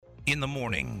In the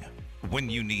morning, when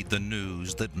you need the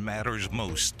news that matters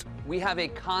most. We have a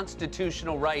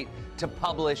constitutional right to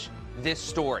publish this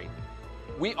story.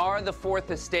 We are the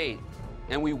fourth estate,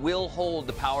 and we will hold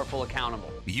the powerful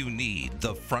accountable. You need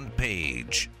the front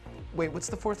page. Wait, what's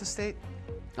the fourth estate?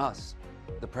 Us,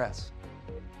 the press.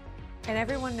 And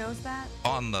everyone knows that?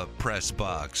 On the press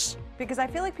box. Because I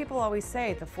feel like people always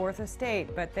say the fourth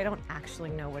estate, but they don't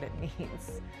actually know what it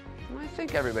means. I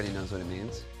think everybody knows what it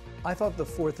means. I thought the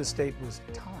fourth estate was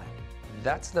time.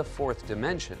 That's the fourth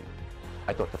dimension.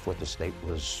 I thought the fourth estate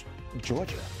was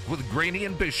Georgia. With Graney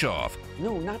and Bischoff.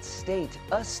 No, not state,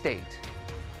 a state.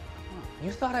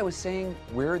 You thought I was saying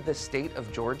we're the state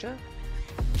of Georgia?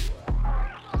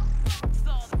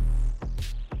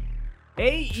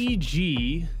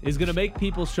 AEG is going to make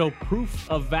people show proof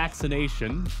of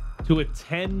vaccination to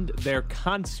attend their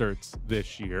concerts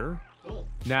this year.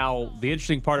 Now, the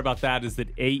interesting part about that is that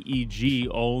AEG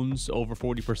owns over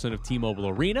 40% of T-Mobile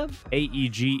Arena.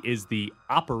 AEG is the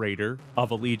operator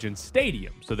of Allegiant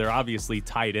Stadium, so they're obviously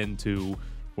tied into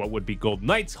what would be Golden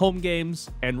Knights home games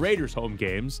and Raiders home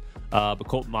games. But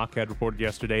Colton Mock had reported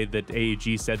yesterday that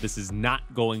AEG said this is not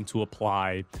going to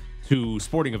apply to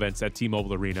sporting events at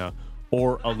T-Mobile Arena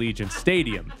or Allegiant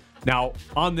Stadium. Now,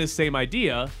 on this same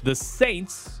idea, the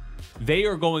Saints, they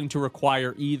are going to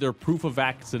require either proof of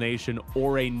vaccination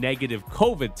or a negative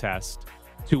COVID test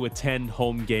to attend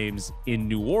home games in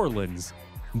New Orleans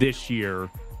this year.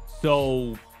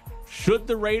 So should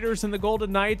the Raiders and the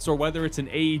Golden Knights, or whether it's an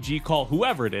AEG call,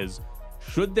 whoever it is,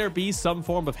 should there be some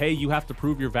form of, hey, you have to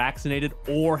prove you're vaccinated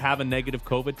or have a negative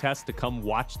COVID test to come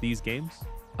watch these games?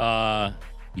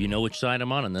 You know which side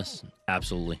I'm on this.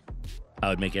 Absolutely. I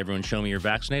would make everyone show me you're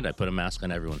vaccinated. I put a mask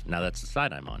on everyone. Now that's the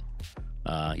side I'm on.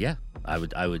 Yeah, I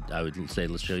would say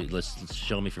let's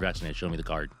show me if you're vaccinated. Show me the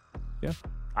card. Yeah,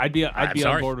 I'd be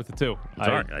on board with it too.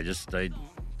 I'm sorry.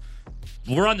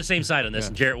 We're on the same side on this,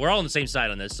 and Jarrett, we're all on the same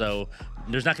side on this. So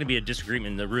there's not going to be a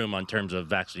disagreement in the room on terms of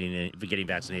getting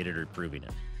vaccinated or proving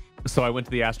it. So I went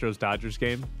to the Astros-Dodgers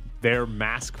game. Their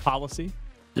mask policy.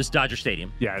 This Dodger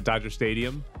Stadium. Yeah, Dodger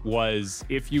Stadium was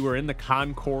if you were in the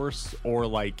concourse or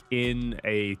like in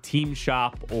a team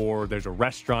shop or there's a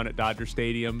restaurant at Dodger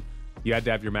Stadium, you had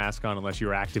to have your mask on unless you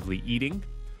were actively eating.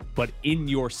 But in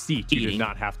your seat, you did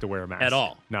not have to wear a mask. At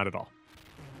all? Not at all.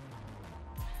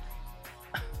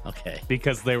 Okay.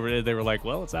 Because they were like,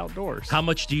 well, it's outdoors. How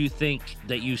much do you think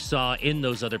that you saw in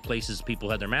those other places people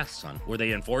had their masks on? Were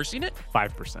they enforcing it?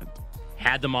 5%.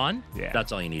 Had them on? Yeah.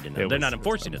 That's all you need to know. They're not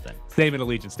enforcing it then. Same in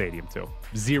Allegiant Stadium, too.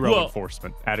 Zero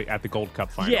enforcement at the Gold Cup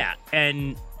final. Yeah,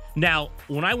 and now,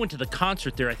 when I went to the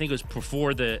concert there, I think it was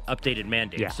before the updated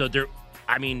mandate. Yeah. So there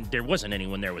wasn't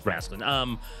anyone there with masks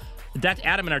on. That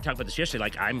Adam and I were talking about this yesterday.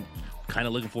 Like, I'm kind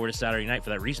of looking forward to Saturday night for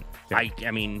that reason. Yeah.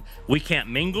 I mean, we can't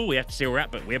mingle. We have to stay where we're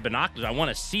at, but we have binoculars. I want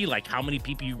to see like how many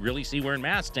people you really see wearing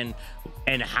masks and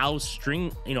how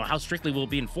strictly will it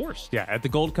be enforced. Yeah, at the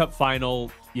Gold Cup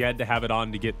final, you had to have it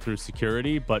on to get through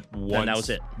security, but that was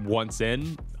it. Once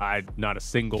in, not a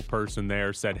single person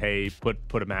there said, "Hey, put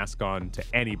a mask on" to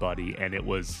anybody, and it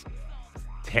was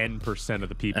 10% of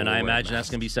the people. And I imagine that's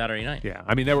going to be Saturday night. Yeah,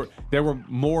 I mean there were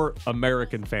more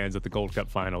American fans at the Gold Cup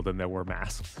final than there were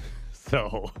masks.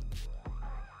 So,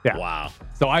 yeah. Wow.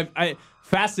 So I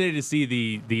fascinated to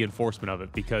see the enforcement of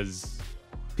it because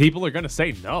people are going to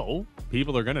say no.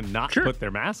 People are going to not put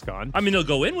their mask on. I mean, they'll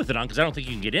go in with it on because I don't think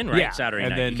you can get in Saturday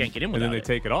night. You can't get in without it. And then they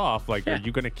take it off. Like, are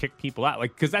you going to kick people out?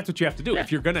 Like, because that's what you have to do. Yeah.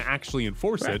 If you're going to actually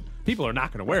enforce it, people are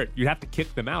not going to wear it. You have to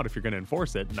kick them out if you're going to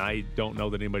enforce it. And I don't know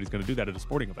that anybody's going to do that at a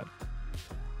sporting event.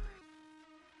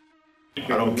 I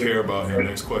don't care about him.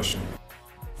 Next question.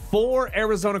 4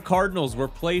 Arizona Cardinals were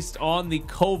placed on the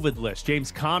COVID list.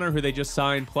 James Conner, who they just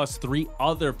signed, plus 3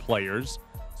 other players.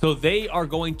 So they are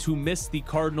going to miss the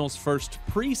Cardinals' first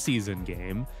preseason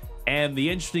game. And the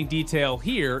interesting detail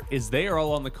here is they are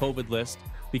all on the COVID list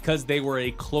because they were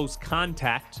a close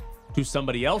contact to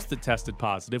somebody else that tested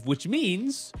positive, which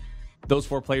means those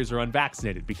 4 players are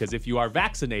unvaccinated. Because if you are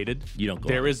vaccinated,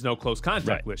 there is no close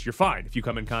contact list. You're fine. If you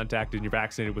come in contact and you're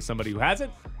vaccinated with somebody who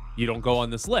hasn't, you don't go on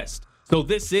this list. So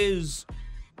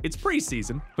it's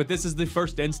preseason, but this is the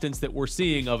first instance that we're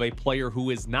seeing of a player who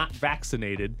is not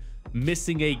vaccinated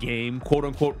missing a game, quote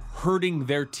unquote, hurting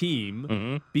their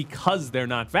team because they're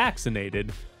not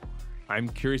vaccinated. I'm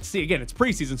curious to see. Again, it's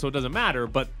preseason, so it doesn't matter,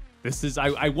 but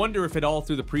I wonder if all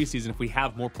through the preseason, if we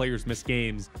have more players miss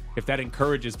games, if that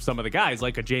encourages some of the guys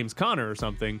like a James Conner or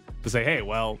something to say, hey,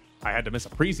 well, I had to miss a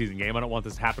preseason game. I don't want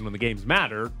this to happen when the games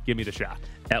matter. Give me the shot.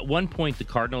 At one point, the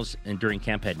Cardinals during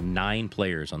camp had 9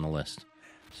 players on the list.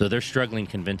 So they're struggling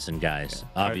convincing guys,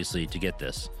 obviously, to get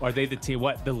this. Are they the team?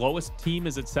 What, the lowest team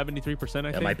is at 73%, I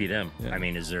think? That might be them. Yeah. I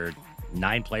mean, is there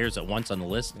 9 players at once on the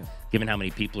list, given how many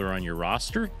people are on your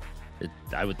roster?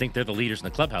 I would think they're the leaders in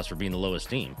the clubhouse for being the lowest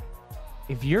team.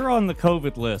 If you're on the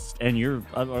COVID list and you're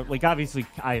like, obviously,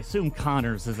 I assume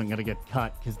Connors isn't going to get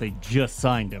cut because they just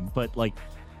signed him, but like,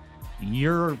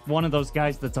 you're one of those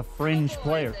guys that's a fringe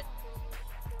player,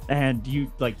 and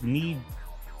you need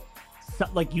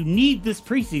this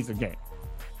preseason game.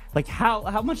 Like,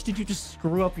 how much did you just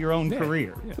screw up your own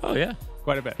career? Yeah. Oh yeah,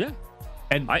 Quite a bit. yeah.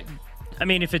 And I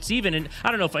mean, if it's even, and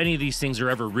I don't know if any of these things are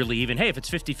ever really even. Hey, if it's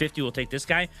 50-50, we'll take this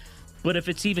guy. But if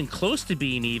it's even close to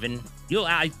being even, you'll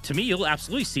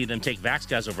absolutely see them take Vax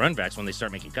guys over unvax when they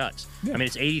start making cuts. Yeah. I mean,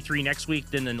 it's 83 next week,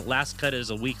 then the last cut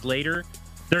is a week later.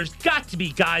 There's got to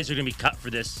be guys who are going to be cut for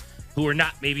this who are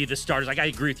not maybe the starters. Like, I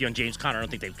agree with you on James Conner. I don't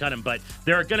think they've cut him, but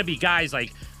there are going to be guys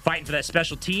like fighting for that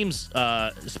special teams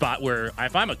spot where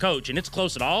if I'm a coach and it's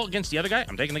close at all against the other guy,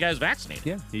 I'm taking the guy who's vaccinated.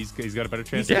 yeah, he's got a better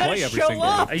chance He's to gotta play every show single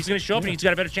up. game. He's going to show up and he's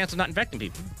got a better chance of not infecting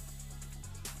people.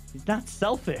 He's not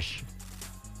selfish.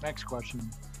 Next question.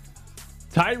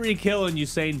 Tyreek Hill and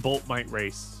Usain Bolt might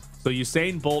race. So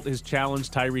Usain Bolt has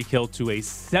challenged Tyreek Hill to a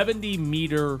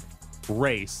 70-meter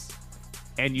race,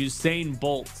 and Usain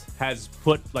Bolt has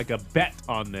put like a bet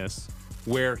on this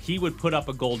where he would put up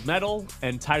a gold medal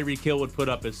and Tyreek Hill would put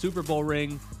up a Super Bowl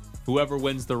ring. Whoever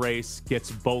wins the race gets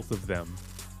both of them.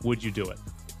 Would you do it?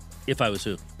 If I was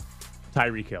who?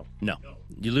 Tyreek Hill. No.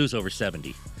 You lose over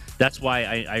 70. That's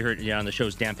why I heard on the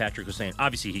shows Dan Patrick was saying,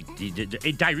 obviously he did.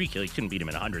 Tyreek Hill, he couldn't beat him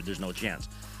at 100. There's no chance.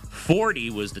 40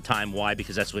 was the time. Why?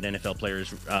 Because that's what NFL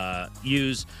players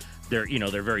use. They're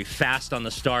very fast on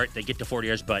the start. They get to 40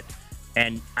 yards,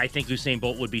 and I think Usain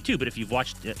Bolt would be too. But if you've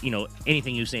watched,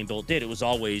 anything Usain Bolt did, it was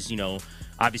always,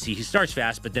 obviously he starts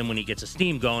fast, but then when he gets a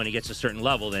steam going, he gets a certain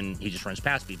level, then he just runs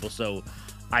past people. So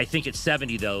I think at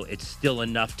 70, though, it's still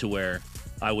enough to where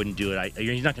I wouldn't do it.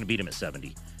 He's not going to beat him at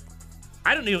 70.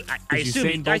 I don't know. I assume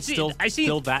Usain Bolt's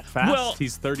still that fast? Well,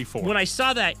 he's 34. When I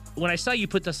saw you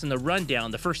put this in the rundown,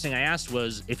 the first thing I asked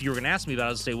was if you were going to ask me about it, I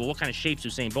was going to say, well, what kind of shape's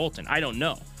Usain Bolt in? I don't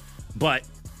know. But,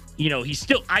 he's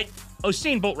still...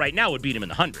 Usain Bolt right now would beat him in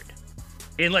the 100.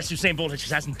 Unless Usain Bolt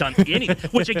just hasn't done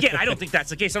anything. Which, again, I don't think that's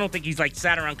the case. I don't think he's,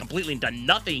 sat around completely and done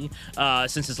nothing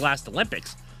since his last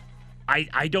Olympics.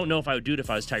 I don't know if I would do it if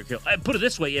I was Tyreek Hill. Put it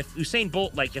this way. If Usain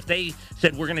Bolt, if they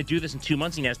said, we're going to do this in 2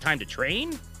 months and he has time to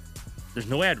train... There's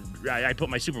no way I'd put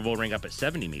my Super Bowl ring up at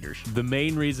 70 meters. The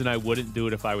main reason I wouldn't do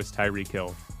it if I was Tyreek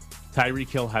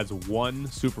Hill has 1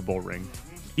 Super Bowl ring.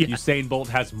 Yeah. Usain Bolt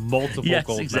has multiple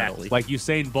gold medals. Like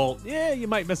Usain Bolt, you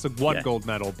might miss one gold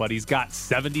medal, but he's got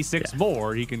 76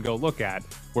 more he can go look at.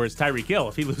 Whereas Tyreek Hill,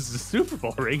 if he loses a Super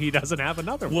Bowl ring, he doesn't have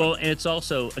another one. Well, and it's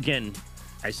also, again,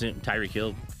 I assume Tyreek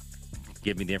Hill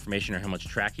give me the information on how much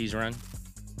track he's run.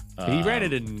 He ran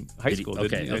it in high school,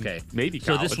 didn't he? Okay. Maybe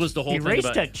college. So this was the whole He thing raced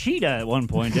about... a cheetah at one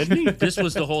point, didn't he? This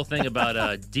was the whole thing about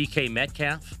DK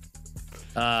Metcalf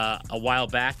a while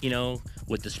back,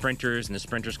 with the sprinters, and the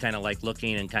sprinters kind of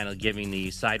looking and kind of giving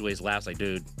the sideways laughs like,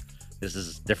 dude, this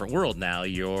is a different world now.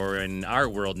 You're in our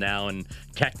world now, and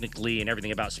technically and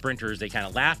everything about sprinters, they kind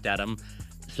of laughed at him.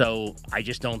 So I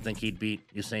just don't think he'd beat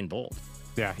Usain Bolt.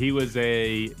 Yeah, he was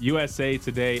a USA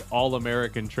Today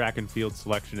All-American track and field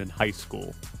selection in high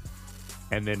school,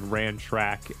 and then ran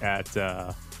track at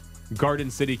Garden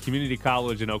City Community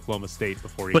College in Oklahoma State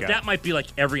before he got... But that might be like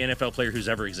every NFL player who's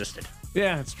ever existed.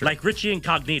 Yeah, that's true. Like Richie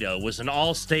Incognito was an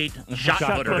all-state shot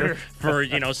putter for,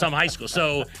 some high school.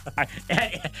 So,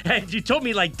 and you told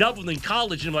me doubled in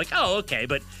college, and I'm like, oh, okay.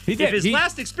 But if his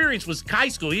last experience was high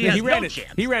school, he has no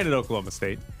chance. He ran at Oklahoma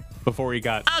State before he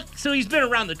got... so he's been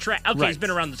around the track. Okay, right. He's been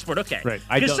around the sport. Okay. Right.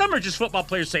 Because some are just football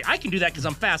players say, I can do that because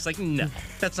I'm fast. Like, no,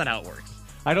 that's not how it works.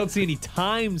 I don't see any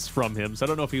times from him, so I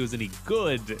don't know if he was any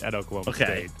good at Oklahoma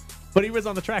State. But he was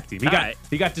on the track team.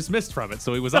 He got dismissed from it,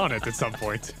 so he was on it at some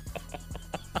point.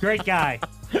 Great guy.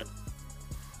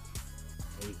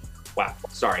 Wow.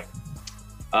 Sorry.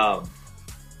 I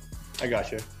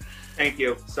got you. Thank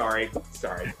you. Sorry.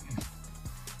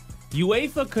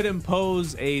 UEFA could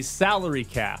impose a salary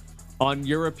cap on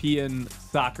European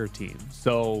soccer teams.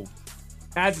 So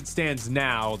as it stands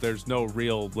now, there's no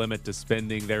real limit to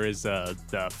spending. There is the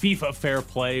FIFA fair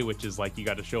play, which is you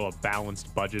got to show a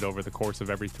balanced budget over the course of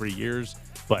every 3 years,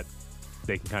 but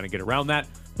they can kind of get around that.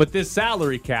 But this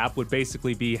salary cap would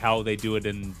basically be how they do it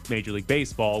in Major League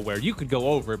Baseball, where you could go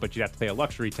over, but you'd have to pay a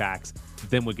luxury tax,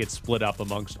 then would get split up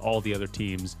amongst all the other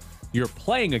teams you're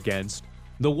playing against.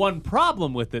 The one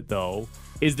problem with it, though,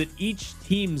 is that each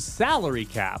team's salary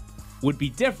cap would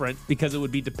be different because it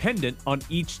would be dependent on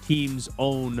each team's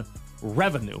own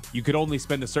revenue. You could only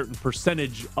spend a certain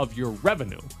percentage of your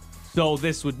revenue. So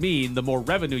this would mean the more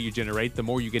revenue you generate, the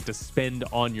more you get to spend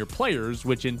on your players,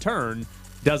 which in turn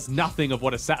does nothing of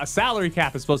what a salary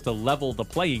cap is supposed to level the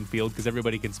playing field because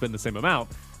everybody can spend the same amount.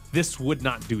 This would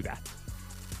not do that.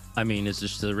 I mean, is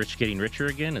this the rich getting richer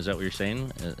again? Is that what you're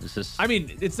saying? Is this? I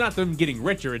mean, it's not them getting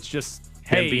richer. It's just,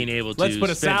 hey, being able to let's put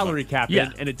a spend salary cap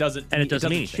in, and it doesn't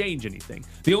anything. change anything.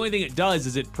 The only thing it does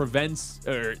is it prevents,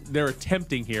 or they're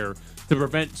attempting here to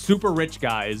prevent super rich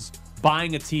guys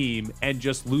buying a team and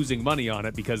just losing money on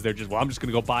it because they're just, well, I'm just going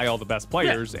to go buy all the best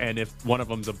players, and if one of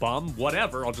them's a bum,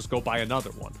 whatever, I'll just go buy another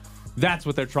one. That's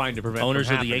what they're trying to prevent. Owners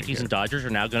from of the Yankees here. and Dodgers are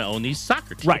now going to own these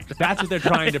soccer teams. Right. That's what they're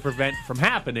trying to prevent from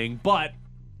happening, but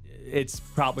it's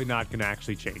probably not going to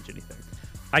actually change anything.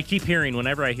 I keep hearing,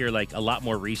 whenever I hear like a lot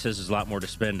more recesses, a lot more to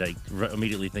spend, I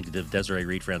immediately think of Desiree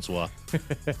Reed-Francois.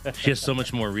 She has so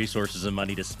much more resources and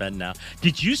money to spend now.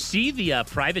 Did you see the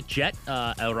private jet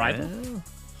arrival? Yeah.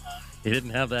 They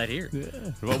didn't have that here.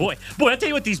 Yeah. Boy, I'll tell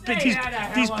you what, these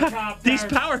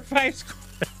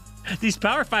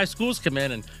Power 5 schools come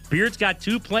in, and Beard's got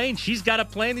 2 planes, she's got a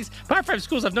plane. These Power 5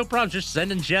 schools have no problem just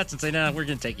sending jets and saying, "No, we're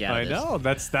going to take you out of this." I know.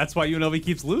 That's why UNLV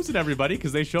keeps losing everybody,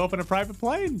 because they show up in a private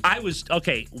plane.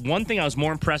 One thing I was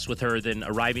more impressed with her than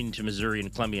arriving to Missouri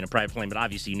and Columbia in a private plane, but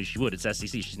obviously you knew she would. It's SEC.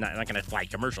 She's not going to fly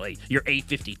commercial. Hey, you're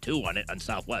 852 on it on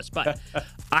Southwest. But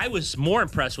I was more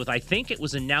impressed with, I think it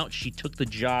was announced she took the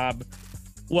job.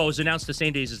 Well, it was announced the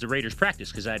same days as the Raiders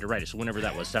practice because I had to write it. So whenever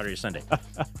that was, Saturday or Sunday.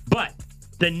 But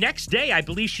the next day, I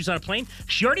believe she was on a plane.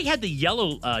 She already had the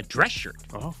yellow dress shirt.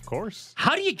 Oh, of course.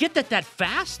 How do you get that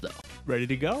fast, though? Ready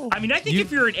to go. I mean, I think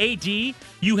if you're an AD,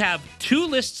 you have 2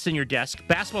 lists in your desk,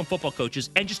 basketball and football coaches,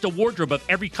 and just a wardrobe of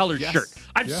every colored shirt.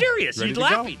 I'm serious. Ready You're to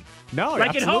laughing. Go. No, like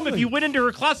absolutely. at home, if you went into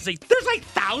her closet and say, "There's like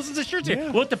thousands of shirts here."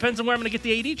 Well, it depends on where I'm going to get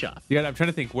the AD job. Yeah, I'm trying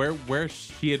to think where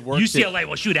she had worked. UCLA.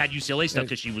 Well, she would have had UCLA stuff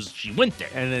because she went there.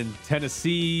 And then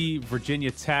Tennessee,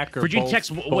 Virginia Tech, or Virginia both,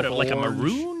 Tech's what, like orange. A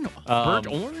maroon, burnt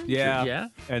orange. Yeah.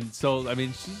 And so, I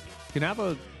mean, she can have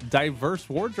a diverse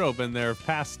wardrobe in there,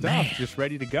 past stuff, just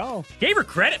ready to go. Gave her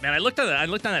credit, man. I looked on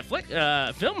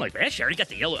that film, like, man, she already got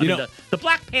the yellow. The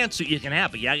black pantsuit you can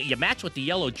have, but you match with the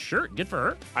yellow shirt. Good for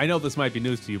her. I know this might be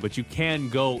news to you, but you can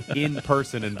go in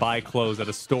person and buy clothes at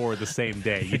a store the same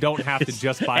day. You don't have to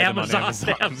just buy them on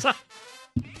Amazon.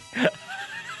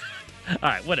 All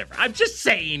right, whatever. I'm just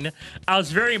saying, I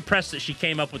was very impressed that she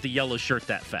came up with the yellow shirt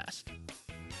that fast.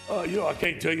 I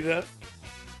can't tell you that.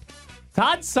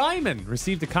 Todd Simon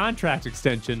received a contract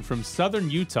extension from Southern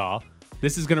Utah.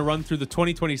 This is going to run through the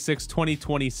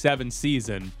 2026-2027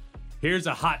 season. Here's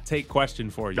a hot take question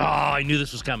for you. Oh, I knew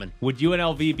this was coming. Would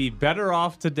UNLV be better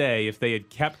off today if they had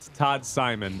kept Todd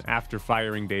Simon after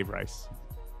firing Dave Rice?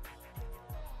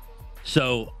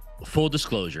 So, full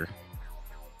disclosure,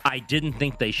 I didn't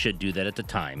think they should do that at the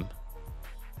time.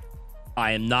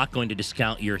 I am not going to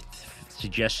discount your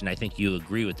suggestion. I think you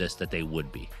agree with this, that they would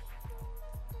be.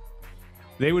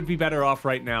 They would be better off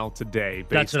right now today.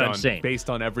 That's what I'm saying. Based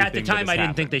on everything. At the time, I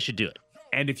didn't think they should do it.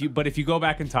 And if you go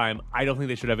back in time, I don't think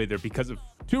they should have either because of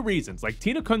 2 reasons. Like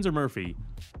Tina Kunzer-Murphy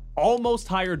almost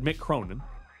hired Mick Cronin,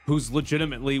 who's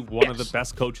legitimately one of the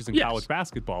best coaches in college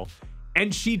basketball,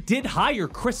 and she did hire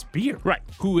Chris Beard,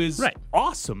 who is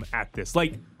awesome at this.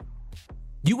 Like,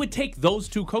 you would take those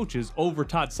 2 coaches over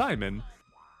Todd Simon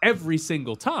every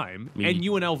single time, and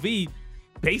UNLV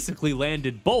basically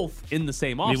landed both in the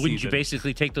same offseason. Wouldn't you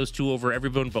basically take those 2 over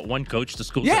everyone but one coach the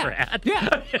school's ever had?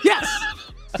 Yeah. Yes.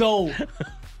 So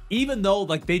even though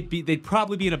they'd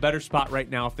probably be in a better spot right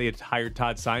now if they had hired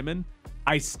Todd Simon,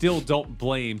 I still don't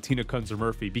blame Tina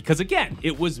Kunzer-Murphy because again,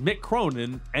 it was Mick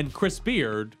Cronin and Chris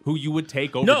Beard who you would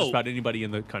take over just about anybody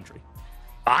in the country.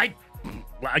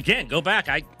 Go back.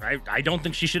 I don't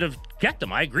think she should have kept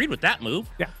him. I agreed with that move.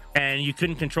 Yeah. And you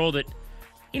couldn't control that.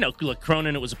 Look,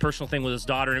 Cronin, it was a personal thing with his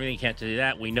daughter and everything. You can't do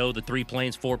that. We know the 3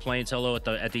 planes, 4 planes, hello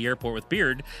at the airport with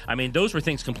Beard. I mean, those were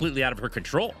things completely out of her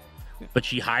control. But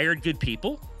she hired good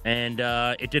people, and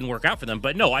it didn't work out for them.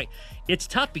 But no, it's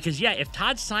tough because, if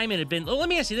Todd Simon had been... let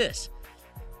me ask you this.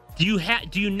 Do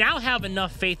you now have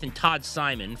enough faith in Todd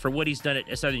Simon for what he's done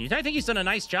at Southern Utah? I think he's done a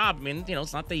nice job. I mean,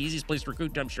 it's not the easiest place to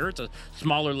recruit, I'm sure. It's a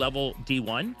smaller level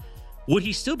D1. Would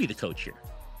he still be the coach here?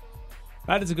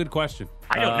 That is a good question.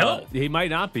 I don't know. He might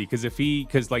not be because he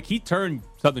turned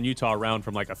Southern Utah around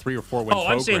from like a 3 or 4 win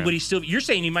program. I'm saying you're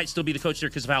saying he might still be the coach there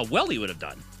because of how well he would have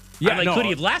done. Yeah, like, no. could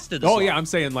he have lasted this Oh, long? yeah, I'm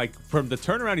saying, like, from the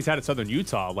turnaround he's had at Southern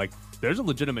Utah, like, there's a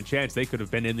legitimate chance they could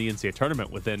have been in the NCAA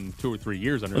tournament within 2 or 3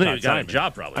 years under Well, then Todd he got a Simon.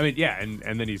 job, probably. I mean, yeah,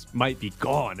 and then he might be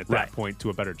gone at that point to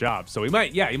a better job. So he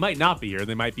might not be here.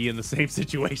 They might be in the same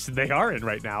situation they are in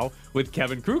right now with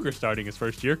Kevin Kruger starting his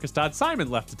first year because Todd Simon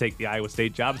left to take the Iowa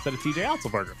State job instead of TJ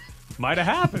Otzelberger. Might have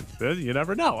happened. You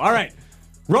never know. All right.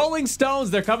 Rolling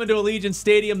Stones, they're coming to Allegiant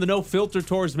Stadium. The No Filter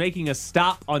Tour is making a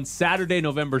stop on Saturday,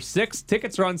 November 6th.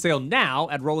 Tickets are on sale now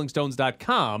at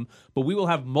rollingstones.com, but we will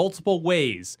have multiple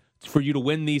ways for you to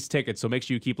win these tickets. So make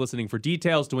sure you keep listening for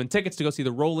details to win tickets to go see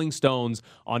the Rolling Stones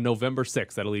on November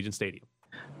 6th at Allegiant Stadium.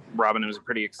 Robin, it was a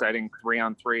pretty exciting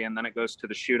 3-on-3, and then it goes to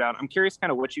the shootout. I'm curious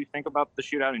kind of what you think about the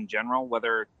shootout in general,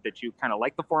 whether that you kind of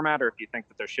like the format or if you think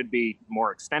that there should be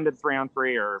more extended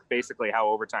 3-on-3 or basically how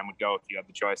overtime would go if you had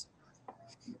the choice.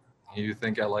 You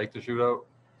think I like the shootout?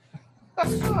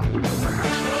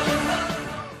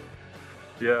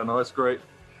 Yeah, no, that's great.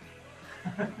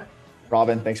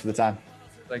 Robin, thanks for the time.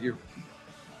 Thank you.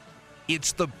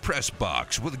 It's the Press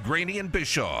Box with Graney and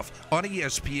Bischoff on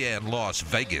ESPN Las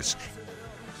Vegas.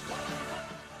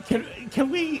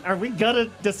 Are we gonna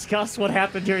discuss what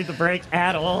happened during the break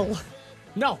at all?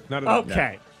 No, not at all.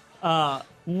 Okay.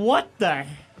 What the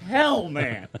hell,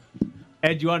 man?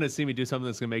 Ed, you want to see me do something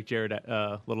that's going to make Jared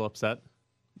a little upset?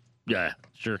 Yeah,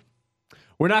 sure.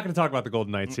 We're not going to talk about the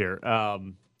Golden Knights here.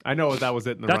 I know that was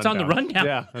it in the That's rundown. on the rundown.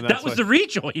 Yeah. And That was the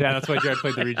rejoin. Yeah, that's why Jared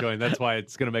played the rejoin. That's why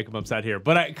it's going to make him upset here.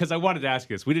 But because I wanted to ask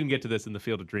you this. We didn't get to this in the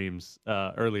Field of Dreams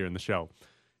earlier in the show.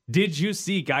 Did you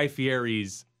see Guy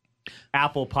Fieri's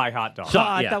apple pie hot dog?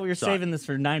 I thought we were saving this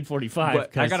for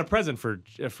 9:45. I got a present for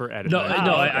Ed.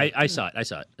 I saw it. I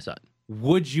saw it.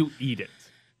 Would you eat it?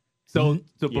 So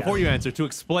before you answer, to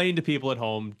explain to people at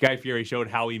home, Guy Fieri showed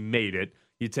how he made it.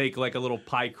 You take like a little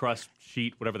pie crust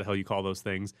sheet, whatever the hell you call those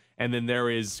things, and then there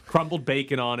is crumbled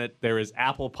bacon on it. There is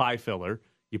apple pie filler.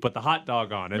 You put the hot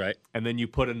dog on it, and then you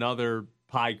put another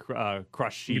pie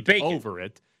crust sheet over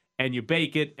it, and you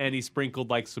bake it, and he sprinkled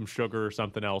like some sugar or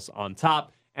something else on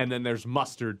top, and then there's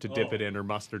mustard to dip it in or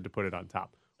mustard to put it on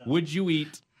top. Would you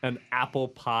eat an apple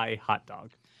pie hot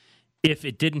dog? If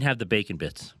it didn't have the bacon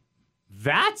bits.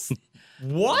 That's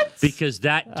what? Because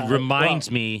that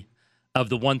reminds me of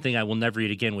the one thing I will never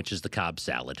eat again, which is the Cobb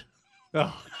salad.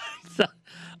 Oh.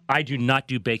 I do not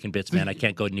do bacon bits, man. I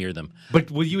can't go near them.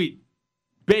 But will you eat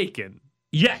bacon?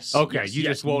 Yes. Okay, yes, you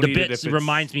yes. just won't the eat bits it if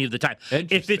reminds me of the time.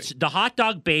 If it's the hot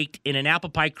dog baked in an apple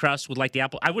pie crust with like the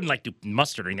apple, I wouldn't like do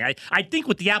mustard or anything. I think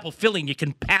with the apple filling, you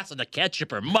can pass on the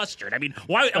ketchup or mustard. I mean,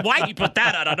 why you put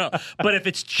that? I don't know. But if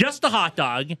it's just a hot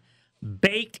dog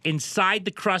baked inside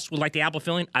the crust with like the apple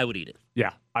filling, I would eat it.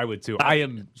 Yeah, I would too. I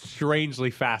am strangely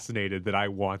fascinated that I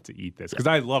want to eat this because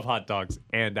I love hot dogs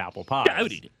and apple pies. Yeah, I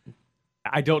would eat it.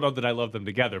 I don't know that I love them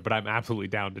together, but I'm absolutely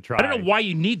down to try. I don't know why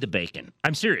you need the bacon.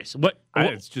 I'm serious. What?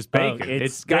 It's just bacon.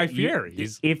 It's Guy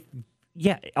Fieri.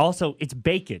 Also, it's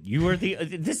bacon. You are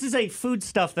this is a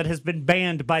foodstuff that has been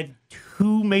banned by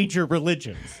 2 major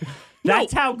religions.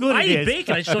 That's how good I it eat is.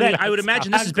 bacon. I would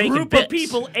imagine this is bacon A group bits. of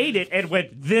people ate it and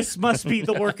went, this must be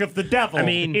the work of the devil. I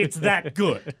mean, it's that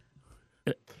good.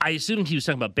 I assumed he was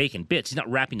talking about bacon bits. He's not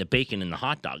wrapping the bacon in the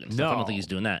hot dog and stuff. No. I don't think he's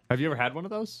doing that. Have you ever had one of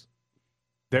those?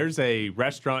 There's a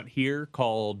restaurant here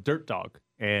called Dirt Dog,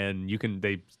 and you can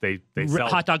they sell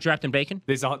hot dogs wrapped in bacon.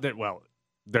 There's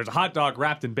a hot dog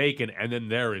wrapped in bacon, and then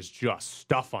there is just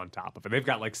stuff on top of it. They've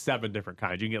got like 7 different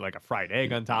kinds. You can get like a fried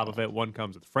egg on top of it. One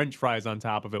comes with French fries on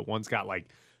top of it. One's got like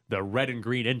the red and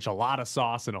green enchilada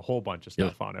sauce and a whole bunch of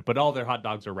stuff on it. But all their hot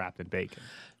dogs are wrapped in bacon.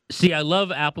 See, I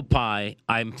love apple pie.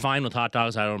 I'm fine with hot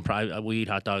dogs. We eat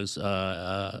hot dogs.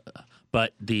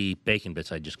 But the bacon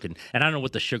bits, I just couldn't. And I don't know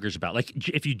what the sugar's about. Like,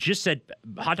 if you just said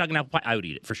hot dog and apple pie, I would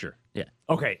eat it for sure. Yeah.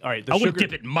 Okay, all right. I wouldn't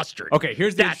dip it in mustard. Okay,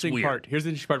 here's the That's interesting weird. part. Here's the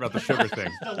interesting part about the sugar thing.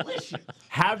 Delicious.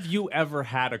 Have you ever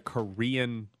had a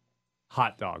Korean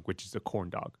hot dog, which is a corn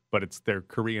dog, but they're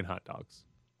Korean hot dogs?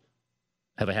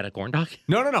 Have I had a corn dog?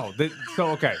 No.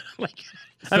 Okay.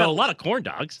 I've had a lot of corn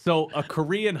dogs. So a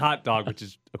Korean hot dog, which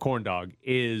is a corn dog,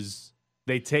 is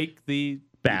they take the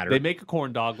batter. They make a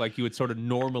corn dog like you would sort of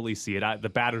normally see it. The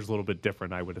batter's a little bit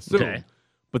different, I would assume. Okay.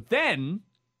 But then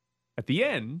at the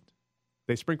end,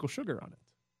 they sprinkle sugar on it.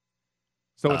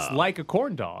 So it's like a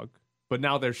corn dog, but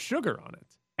now there's sugar on it.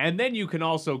 And then you can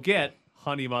also get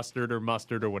honey mustard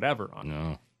or whatever on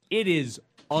it. It is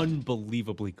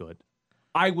unbelievably good.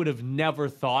 I would have never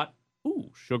thought,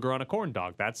 ooh, sugar on a corn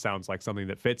dog. That sounds like something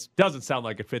that fits. Doesn't sound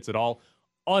like it fits at all.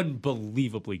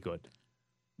 Unbelievably good.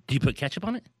 Do you put ketchup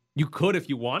on it? You could if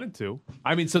you wanted to.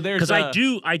 I mean, so there's because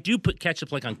I do put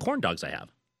ketchup like on corn dogs. I have.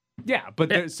 Yeah, but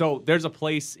there's a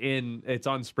place it's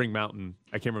on Spring Mountain.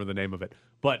 I can't remember the name of it,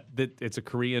 but it's a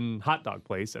Korean hot dog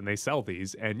place, and they sell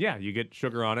these. And yeah, you get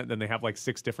sugar on it. Then they have like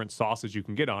 6 different sauces you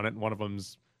can get on it. And one of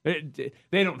them's they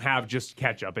don't have just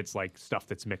ketchup. It's like stuff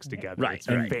that's mixed together. Right, it's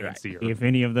right, fancier. If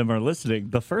any of them are listening,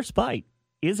 the first bite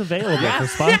is available for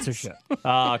sponsorship.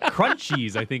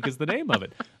 Crunchies, I think, is the name of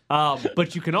it.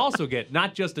 But you can also get,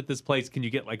 not just at this place can you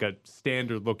get like a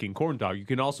standard-looking corn dog. You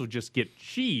can also just get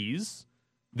cheese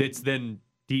that's then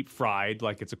deep fried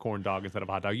like it's a corn dog instead of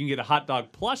a hot dog. You can get a hot dog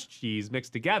plus cheese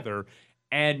mixed together.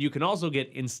 And you can also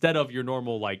get, instead of your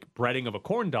normal like breading of a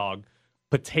corn dog,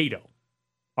 potato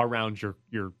around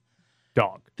your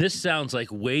dog. This sounds like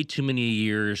way too many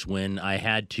years when I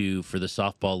had to, for the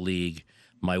softball league,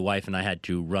 my wife and I had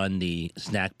to run the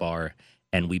snack bar,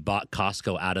 and we bought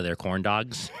Costco out of their corn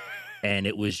dogs. And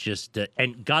it was just,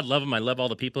 and God love them. I love all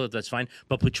the people. That's fine.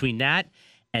 But between that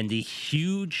and the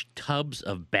huge tubs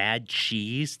of bad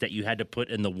cheese that you had to put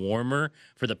in the warmer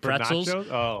for the pretzels,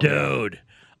 dude,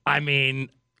 I mean,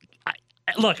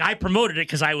 look, I promoted it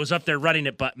because I was up there running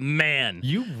it, but man.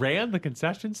 You ran the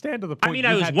concession stand to the point I mean,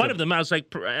 I was one of them. I was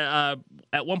like,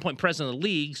 at one point, president of the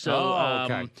league, so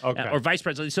okay. Or vice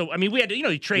president. So, I mean, we had to,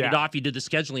 you traded off, you did the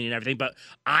scheduling and everything, but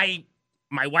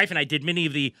my wife and I did many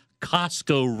of the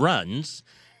Costco runs,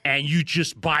 and you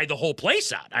just buy the whole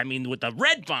place out. I mean, with the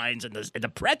red vines and the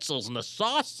pretzels and the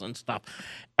sauce and stuff.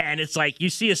 And it's like you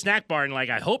see a snack bar and like,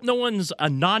 I hope no one's a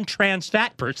non-trans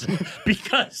fat person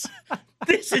because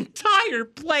this entire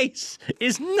place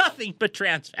is nothing but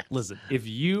trans fat. Listen, if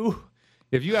you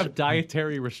have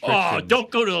dietary restrictions,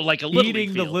 don't go to like a Little eating League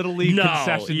the field. Little League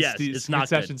it's not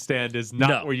concession good. stand is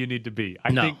not where you need to be.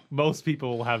 I think most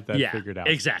people will have that figured out.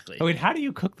 Exactly. I mean, how do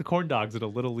you cook the corn dogs at a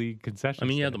Little League concession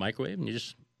stand? You have the microwave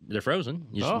and they're frozen.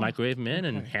 You just microwave them in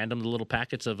and hand them the little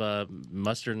packets of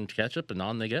mustard and ketchup, and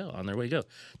on they go. On their way to go.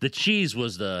 The cheese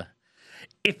was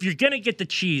if you're going to get the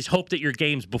cheese, hope that your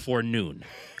game's before noon.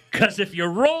 Because if you're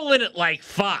rolling at like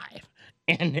 5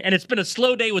 and it's been a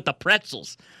slow day with the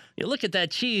pretzels, you look at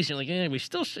that cheese, you're like,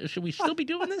 should we still be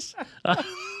doing this?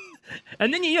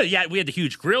 And then, we had the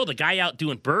huge grill, the guy out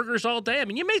doing burgers all day. I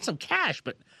mean, you made some cash,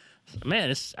 but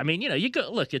man, you go,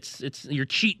 look, it's your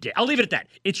cheat day. I'll leave it at that.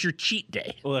 It's your cheat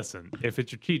day. Listen, if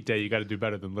it's your cheat day, you got to do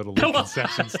better than Little League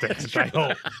concession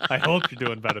stand. I hope you're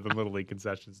doing better than Little League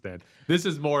concession stand. This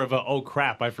is more of a, oh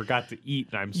crap, I forgot to eat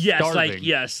and I'm starving.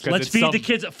 Let's feed the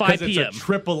kids at 5 p.m. It's a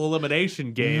triple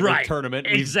elimination game or tournament.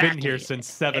 Exactly. We've been here since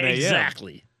 7 a.m.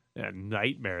 Exactly. Yeah,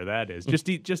 nightmare that is. Just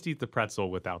eat the pretzel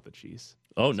without the cheese.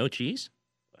 Oh, no cheese?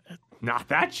 Not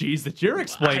that cheese that you're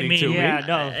explaining to me. Yeah,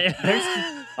 no.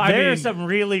 There are some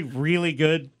really, really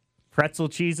good pretzel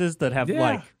cheeses that have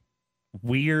like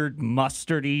weird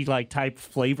mustardy like type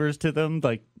flavors to them.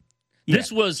 Like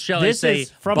this was, shall I say,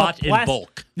 bought in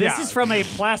bulk. This is from a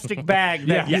plastic bag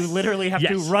that you literally have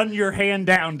to run your hand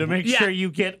down to make sure you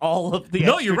get all of the.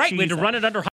 No, extra you're right. cheese We had to out. run it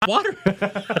under hot water.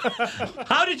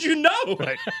 How did you know?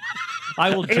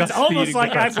 I will. It's almost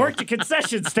like I've worked a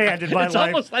concession stand in my life. It's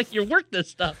almost like you worked this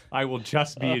stuff. I will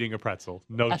just be eating a pretzel.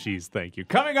 No cheese, thank you.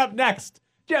 Coming up next,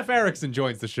 Jeff Erickson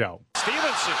joins the show.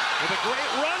 Stevenson with a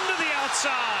great run to the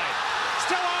outside.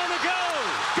 Still on the go.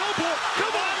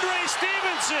 Come Andre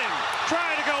Stevenson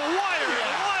trying to go wire to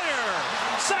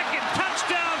wire. Second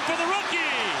touchdown for the rookie.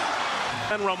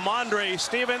 And Ramondre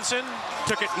Stevenson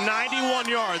took it 91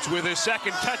 yards with his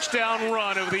second touchdown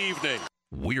run of the evening.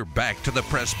 We're back to the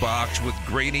press box with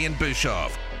Graney and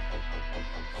Bischoff.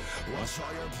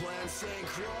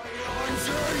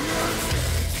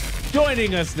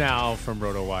 Joining us now from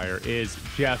RotoWire is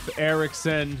Jeff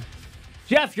Erickson.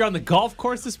 Jeff, you're on the golf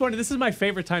course this morning. This is my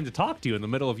favorite time to talk to you in the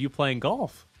middle of you playing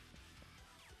golf.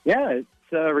 Yeah, it's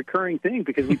a recurring thing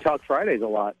because we talk Fridays a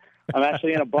lot. I'm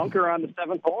actually in a bunker on the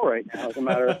 7th hole right now, as a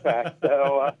matter of fact.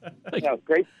 So,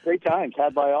 great times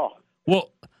had by all.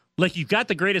 Well, like you've got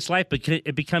the greatest life, but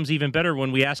it becomes even better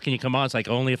when we ask, can you come on? It's like,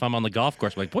 only if I'm on the golf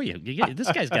course. I'm like, boy,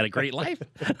 this guy's got a great life.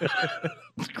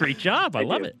 Great job. I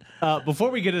love it.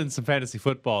 Before we get into some fantasy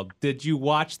football, did you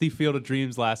watch the Field of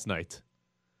Dreams last night?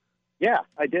 Yeah,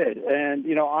 I did. And,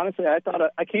 honestly, I thought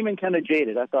I came in kind of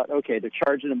jaded. I thought, okay, they're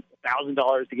charging them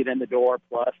 $1,000 to get in the door,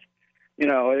 plus, it's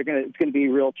going to be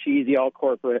real cheesy, all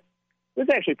corporate. It was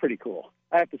actually pretty cool,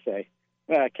 I have to say.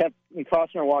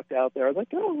 Costner walked out there. I was like,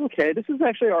 oh, okay, this is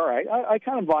actually all right. I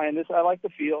kind of buy in this. I like the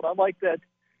field. I like that.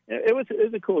 It was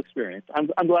a cool experience.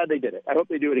 I'm glad they did it. I hope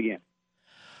they do it again.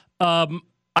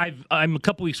 I'm a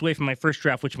couple weeks away from my first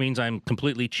draft, which means I'm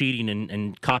completely cheating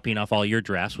and copying off all your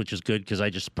drafts, which is good because I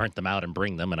just print them out and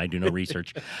bring them, and I do no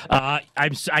research. I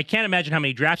can't imagine how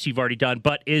many drafts you've already done,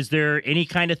 but is there any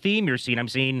kind of theme you're seeing? I'm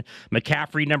seeing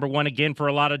McCaffrey #1 again for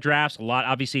a lot of drafts. A lot,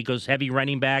 obviously, it goes heavy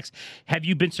running backs. Have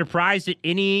you been surprised at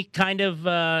any kind of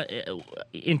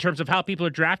in terms of how people are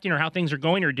drafting or how things are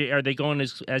going, or are they going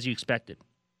as you expected?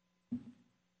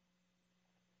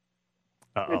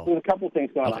 There's a couple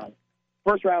things going on.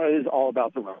 First round is all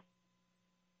about the run.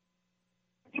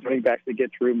 Running backs to get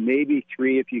through, maybe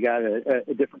 3 if you got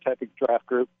a different type of draft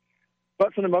group.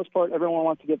 But for the most part, everyone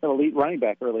wants to get the elite running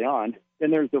back early on.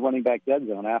 Then there's the running back dead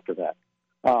zone after that.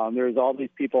 There's all these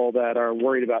people that are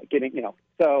worried about getting,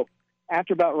 So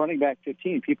after about running back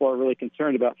 15, people are really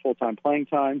concerned about full-time playing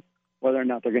time, whether or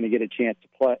not they're going to get a chance to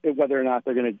play, whether or not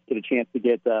they're going to get a chance to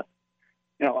get,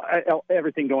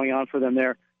 everything going on for them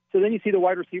there. So then you see the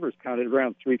wide receivers counted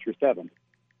around 3 through 7.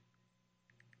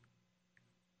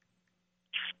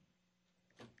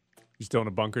 You still in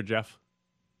a bunker, Jeff?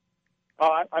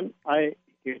 Can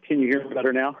you hear me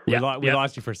better now? We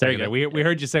lost you for a second there. We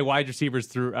heard you say wide receivers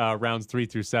through rounds 3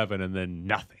 through 7, and then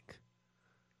nothing.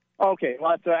 Okay,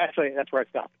 well, that's where I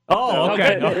stopped. Oh,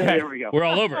 okay. There we go. We're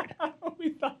all over it.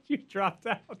 We thought you dropped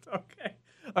out. Okay.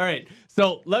 All right.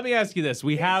 So let me ask you this.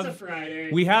 We have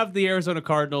the Arizona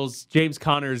Cardinals. James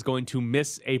Conner is going to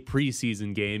miss a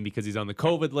preseason game because he's on the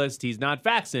COVID list. He's not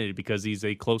vaccinated because he's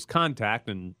a close contact,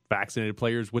 and vaccinated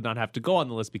players would not have to go on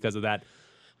the list because of that.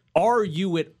 Are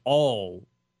you at all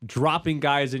dropping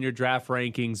guys in your draft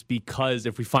rankings because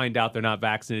if we find out they're not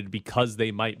vaccinated because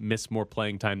they might miss more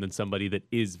playing time than somebody that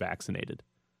is vaccinated?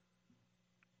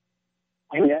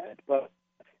 Yeah, but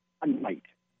I might.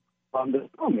 The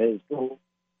problem is,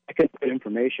 I could put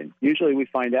information. Usually we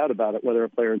find out about it, whether a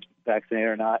player is vaccinated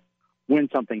or not, when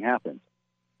something happens.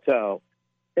 So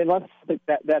unless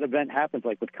that event happens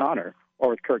like with Connor or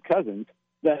with Kirk Cousins,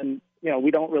 then,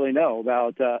 we don't really know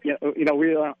about,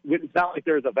 it's not like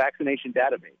there's a vaccination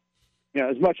database.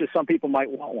 As much as some people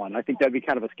might want one, I think that'd be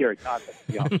kind of a scary concept,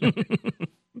 to be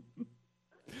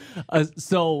honest.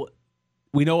 So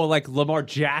we know like Lamar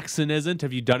Jackson isn't.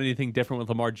 Have you done anything different with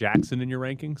Lamar Jackson in your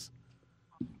rankings?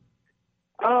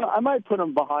 I might put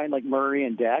him behind like Murray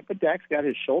and Dak, but Dak's got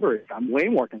his shoulder. I'm way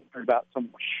more concerned about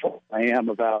someone's shoulder than I am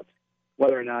about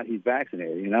whether or not he's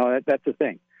vaccinated. That's the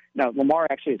thing. Now, Lamar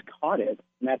actually has caught it,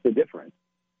 and that's the difference.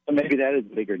 So maybe that is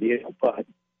a bigger deal. But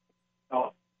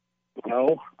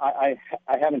no, I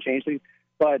haven't changed it.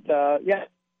 But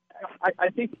I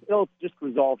think it'll just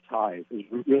resolve ties is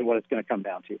really what it's going to come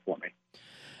down to for me.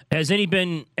 Has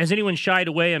anyone shied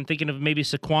away? I'm thinking of maybe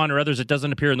Saquon or others. It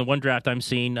doesn't appear in the one draft I'm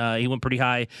seeing. He went pretty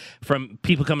high from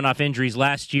people coming off injuries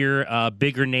last year.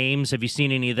 Bigger names. Have you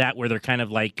seen any of that where they're kind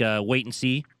of like wait and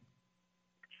see?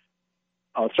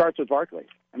 It starts with Barkley.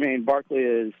 I mean, Barkley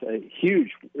is a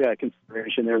huge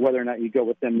consideration there, whether or not you go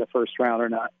with him in the first round or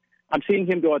not. I'm seeing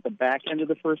him go at the back end of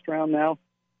the first round now.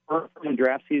 In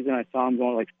draft season, I saw him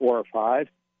going like 4 or 5.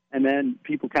 And then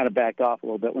people kind of backed off a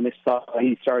little bit when they saw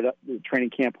he started up the training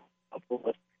camp.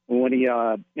 When he,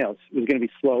 was going to be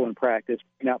slow in practice,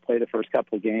 not play the first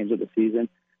couple of games of the season.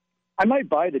 I might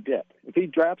buy the dip. If he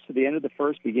drops to the end of the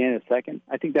first, begin the second,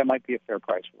 I think that might be a fair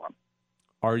price for him.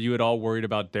 Are you at all worried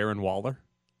about Darren Waller?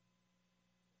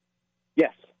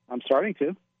 Yes, I'm starting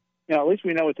to. At least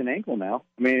we know it's an ankle now.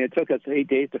 I mean, it took us 8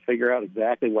 days to figure out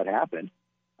exactly what happened,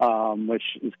 which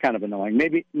is kind of annoying.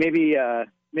 Maybe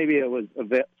it was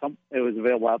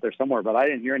available out there somewhere, but I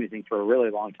didn't hear anything for a really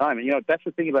long time. And, that's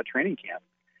the thing about training camp.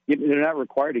 They're not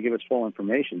required to give us full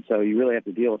information, so you really have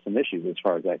to deal with some issues as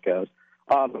far as that goes.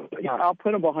 I'll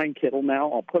put him behind Kittle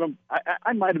now. I'll put him –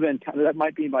 I might have been – that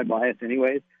might be my bias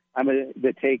anyways. I'm going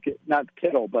to take not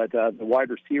Kittle, but the wide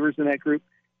receivers in that group,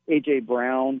 A.J.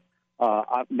 Brown,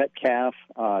 Metcalf,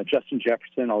 Justin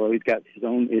Jefferson, although he's got his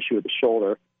own issue with the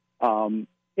shoulder. I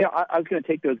was going to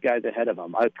take those guys ahead of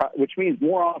him, which means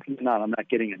more often than not, I'm not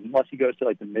getting him. Unless he goes to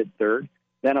like the mid-third,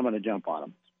 then I'm going to jump on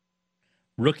him.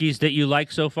 Rookies that you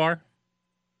like so far?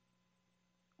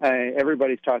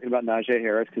 Everybody's talking about Najee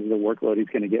Harris because of the workload he's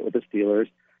going to get with the Steelers.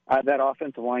 That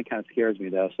offensive line kind of scares me,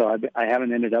 though, so I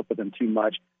haven't ended up with him too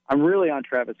much. I'm really on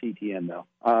Travis Etienne, though.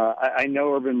 I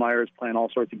know Urban Meyer's playing all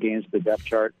sorts of games with the depth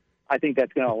chart. I think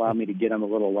that's going to allow me to get him a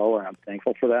little lower. I'm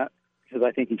thankful for that, because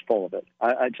I think he's full of it.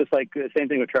 I just like the same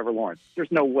thing with Trevor Lawrence.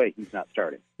 There's no way he's not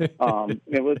starting.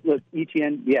 With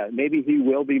Etienne, maybe he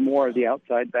will be more of the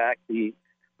outside back,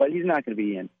 but he's not going to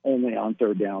be in only on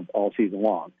third downs all season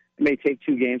long. It may take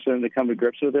 2 games for him to come to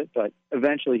grips with it, but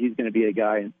eventually he's going to be a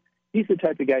guy, and he's the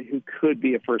type of guy who could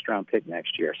be a first-round pick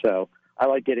next year. So I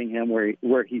like getting him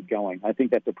where he's going. I think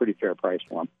that's a pretty fair price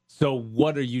for him. So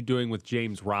what are you doing with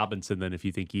James Robinson then if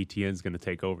you think ETN's going to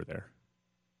take over there?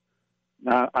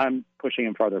 I'm pushing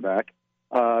him farther back.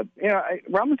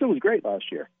 Robinson was great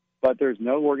last year, but there's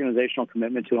no organizational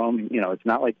commitment to him. It's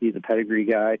not like he's a pedigree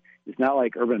guy. It's not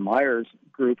like Urban Meyer's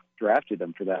group drafted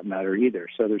him for that matter either,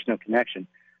 so there's no connection.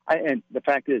 And the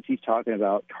fact is he's talking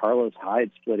about Carlos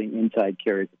Hyde splitting inside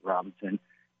carries with Robinson.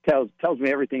 Tells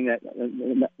me everything that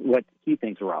what he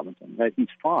thinks of Robinson. That he's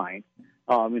fine.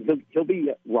 He'll be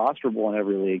rosterable in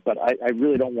every league, but I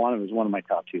really don't want him as one of my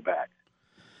top 2 backs.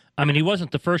 I mean, he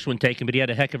wasn't the first one taken, but he had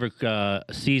a heck of a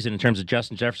season in terms of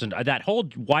Justin Jefferson. That whole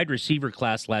wide receiver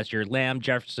class last year, Lamb,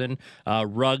 Jefferson,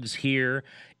 Ruggs here.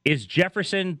 Is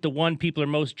Jefferson the one people are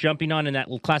most jumping on in that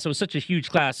class? It was such a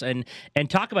huge class. And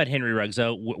talk about Henry Ruggs.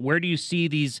 Where do you see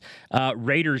these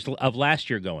Raiders of last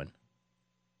year going?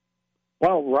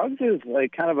 Well, Ruggs is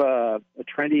like kind of a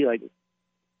trendy, like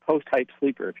post-hype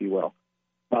sleeper, if you will.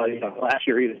 Last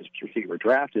year he was a receiver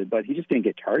drafted, but he just didn't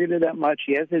get targeted that much.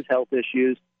 He has his health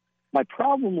issues. My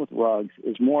problem with Ruggs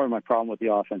is more my problem with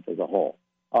the offense as a whole.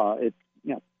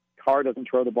 Carr doesn't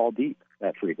throw the ball deep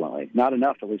that frequently, not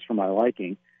enough, at least for my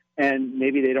liking. And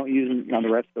maybe they don't use him on the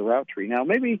rest of the route tree. Now,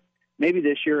 maybe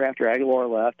this year after Aguilar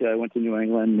left, went to New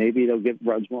England, maybe they'll give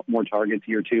Ruggs more targets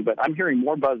year 2. But I'm hearing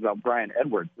more buzz about Brian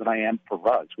Edwards than I am for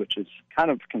Ruggs, which is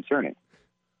kind of concerning.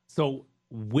 So,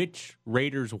 which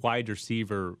Raiders wide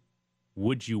receiver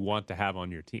would you want to have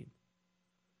on your team?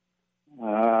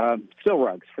 Still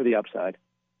Ruggs for the upside.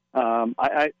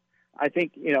 I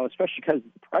think, especially because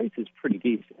the price is pretty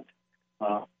decent.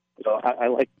 So I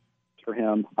like for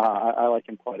him. I like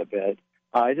him quite a bit.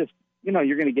 I just, you're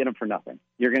going to get him for nothing.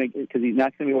 You're going to, because he's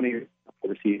not going to be one of your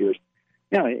receivers.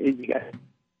 You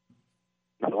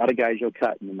got a lot of guys you'll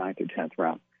cut in the 9th or 10th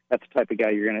round. That's the type of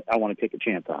guy I want to take a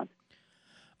chance on.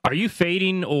 Are you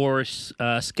fading or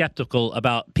skeptical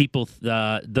about people,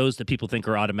 those that people think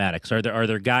are automatics? Are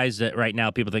there guys that right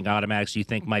now people think automatics you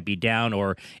think might be down,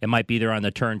 or it might be they're on the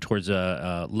turn towards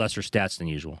lesser stats than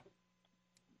usual?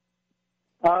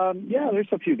 There's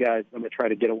a few guys I'm going to try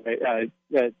to get away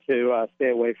to stay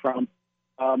away from.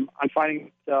 I'm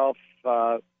finding myself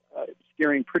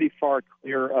steering pretty far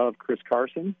clear of Chris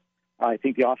Carson. I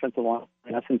think the offensive line,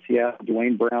 in essence,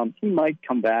 Dwayne Brown, he might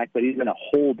come back, but he's going to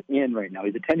hold in right now.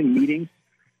 He's attending meetings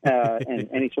and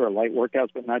any sort of light workouts,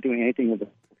 but not doing anything with the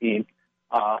team.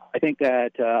 I think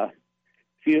that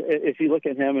if you look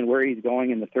at him and where he's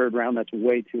going in the 3rd round, that's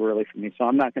way too early for me. So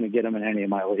I'm not going to get him in any of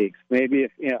my leagues. Maybe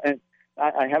and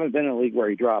I haven't been in a league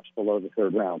where he drops below the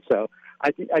 3rd round. So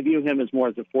I view him as more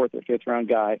as a 4th or 5th round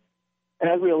guy. And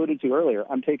as we alluded to earlier,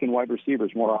 I'm taking wide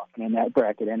receivers more often in that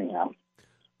bracket anyhow.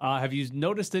 Have you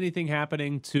noticed anything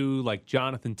happening to like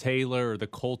Jonathan Taylor or the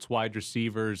Colts wide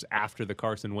receivers after the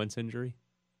Carson Wentz injury?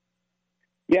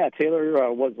 Yeah,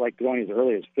 Taylor was like going as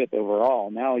early as 5th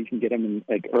overall. Now you can get him in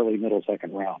like early, middle,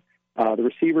 2nd round. The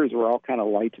receivers were all kind of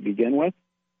light to begin with.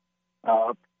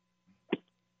 But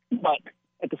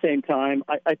at the same time,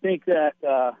 I think that,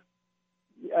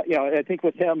 I think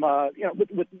with him,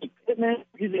 with Pittman,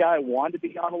 he's the guy I wanted to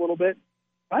be on a little bit.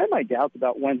 I have my doubts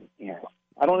about Wentz.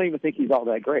 I don't even think he's all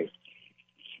that great.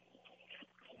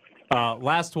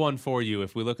 Last one for you.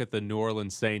 If we look at the New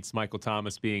Orleans Saints, Michael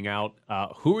Thomas being out,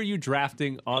 who are you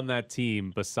drafting on that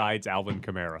team besides Alvin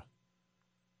Kamara?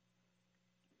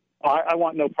 I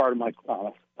want no part of Michael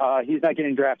Thomas. He's not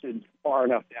getting drafted far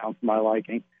enough down for my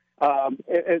liking.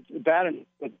 It's bad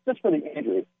just for the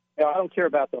injury. I don't care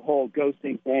about the whole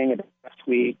ghosting thing and the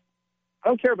tweet. I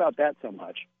don't care about that so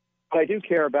much. But I do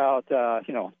care about,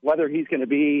 whether he's going to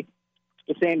be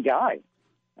the same guy.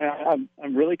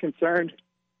 I'm really concerned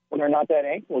whether or not that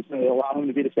ankle is going to allow him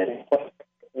to be the same player.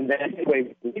 And then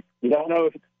anyway, you don't know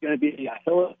if it's going to be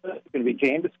Hillis, it's going to be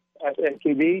James at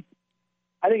QB.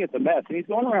 I think it's a mess. And he's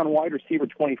going around wide receiver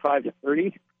 25 to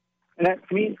 30. And that,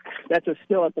 to me, that's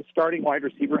still at the starting wide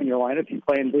receiver in your lineup. You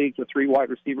play in leagues with 3 wide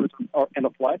receivers and a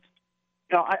flex.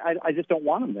 I just don't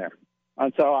want him there.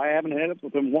 And so I haven't ended up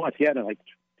with him once. He had in like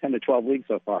 10 to 12 leagues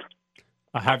so far.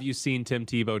 Have you seen Tim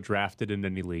Tebow drafted in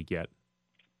any league yet?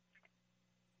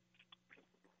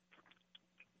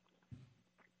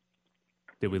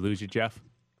 Did we lose you, Jeff?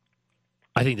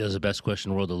 I think that was the best question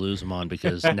in the world to lose him on,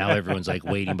 because now everyone's like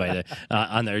waiting by the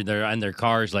on their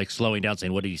cars, like slowing down,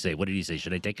 saying, "What did he say? What did he say?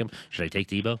 Should I take him? Should I take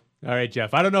Tebow?" All right,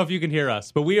 Jeff. I don't know if you can hear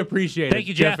us, but we appreciate it. Thank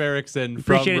you, Jeff. Erickson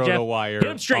Appreciate from it, Jeff. RotoWire.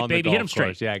 Hit him straight, baby. Hit him straight.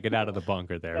 Course. Yeah, get out of the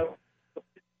bunker there.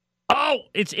 Oh,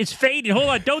 it's fading. Hold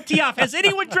on. Don't tee off. Has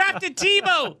anyone drafted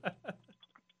Tebow?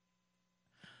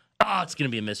 Oh, it's going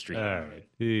to be a mystery. All right.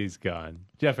 He's gone.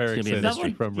 Jeff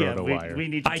Erickson from RotoWire. We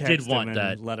need to I text did want him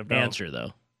that and let him know. answer,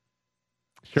 though.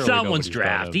 Surely Someone's nobody's thought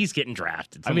drafted. of- He's getting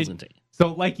drafted. I Someone's mean, gonna take-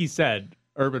 so like you said,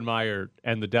 Urban Meyer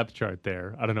and the depth chart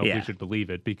there. I don't know if Yeah. we should believe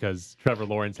it because Trevor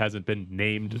Lawrence hasn't been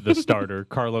named the starter.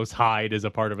 Carlos Hyde is a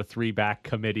part of a 3-back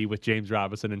committee with James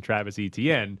Robinson and Travis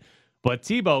Etienne. But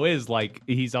Tebow is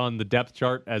he's on the depth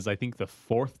chart as I think the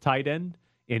 4th tight end.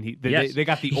 And Yes. they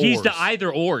got the oars. He's the either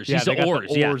ors. Yeah, He's they the got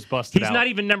ors. the oars busted He's out. not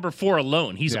even number 4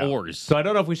 alone. He's Yeah. ors. So I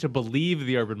don't know if we should believe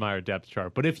the Urban Meyer depth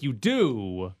chart. But if you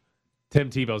do, Tim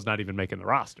Tebow's not even making the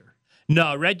roster. No,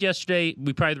 I read yesterday.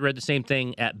 We probably read the same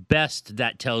thing. At best,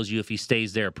 that tells you if he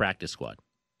stays there, practice squad.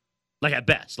 Like at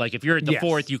best, like if you're at the Yes.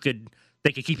 4th,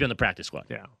 they could keep you on the practice squad.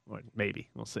 Yeah, well, maybe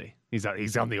we'll see. He's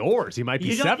on the oars. He might be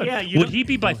You don't- 7th. yeah, you Would don't- he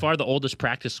be by far the oldest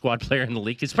practice squad player in the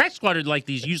league? Because practice squad are like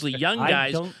these usually young I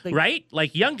guys, don't think- right?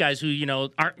 Like young guys who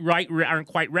aren't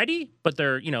quite ready, but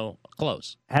they're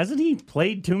close. Hasn't he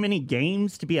played too many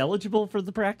games to be eligible for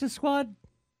the practice squad?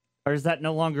 Or is that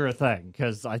no longer a thing?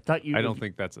 Because I thought you. I don't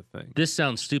think that's a thing. This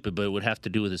sounds stupid, but it would have to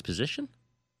do with his position.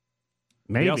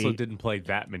 Maybe. He also didn't play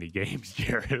that many games,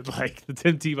 Jared. Like the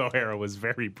Tim Tebow era was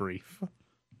very brief.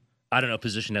 I don't know if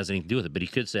position has anything to do with it, but he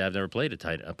could say I've never played a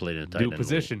tight. I played in a tight New end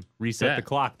position. league." Reset Yeah. the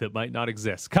clock that might not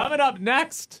exist. Coming up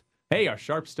next. Hey, are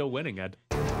Sharps still winning, Ed?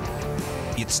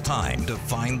 It's time to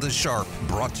find the sharp.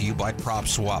 Brought to you by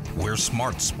PropSwap, where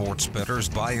smart sports bettors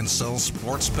buy and sell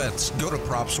sports bets. Go to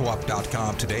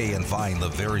PropSwap.com today and find the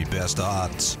very best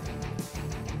odds.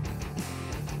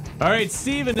 All right,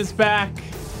 Steven is back.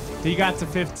 He got to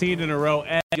 15 in a row.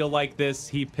 Ed, you'll like this.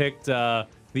 He picked the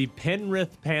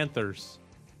Penrith Panthers,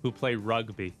 who play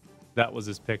rugby. That was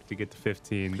his pick to get to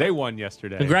 15. They won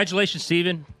yesterday. Congratulations,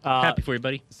 Steven. Happy for you,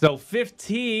 buddy. So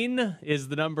 15 is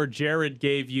the number Jared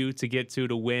gave you to get to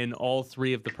win all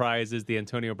 3 of the prizes, the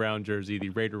Antonio Brown jersey, the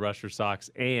Raider Rusher socks,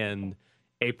 and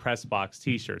a press box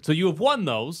t-shirt. So you have won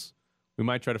those. We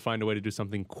might try to find a way to do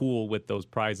something cool with those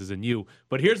prizes and you.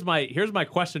 But here's my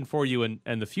question for you and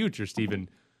the future, Steven.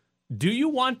 Do you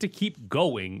want to keep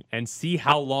going and see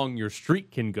how long your streak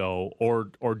can go,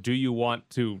 or do you want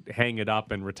to hang it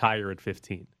up and retire at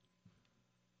 15?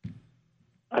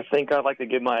 I think I'd like to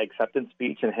give my acceptance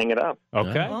speech and hang it up.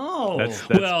 Okay. Oh. That's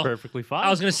Well, perfectly fine. I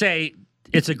was going to say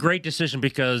it's a great decision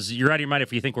because you're out of your mind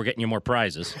if you think we're getting you more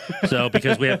prizes. So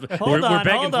because we have we're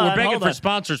begging for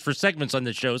sponsors for segments on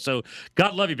this show. So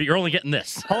God love you, but you're only getting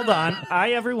this. Hold on.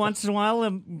 I every once in a while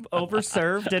am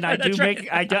overserved, and I do That's make.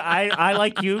 I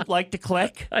like you like to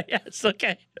click. Yeah, it's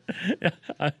okay.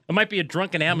 It might be a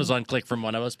drunken Amazon click from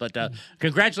one of us, but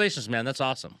congratulations, man. That's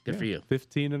awesome. Good for you.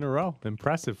 15 in a row.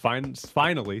 Impressive.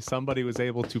 Finally, somebody was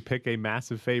able to pick a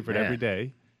massive favorite Yeah. every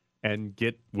day and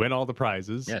win all the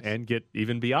prizes and get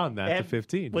even beyond that to And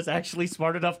 15. Was actually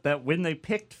smart enough that when they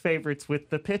picked favorites with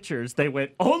the pitchers, they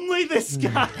went only this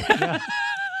guy.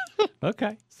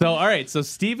 Okay. So, all right. So,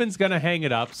 Steven's going to hang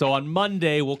it up. So, on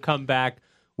Monday, we'll come back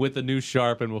with a new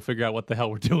Sharp and we'll figure out what the hell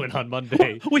we're doing on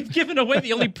Monday. We've given away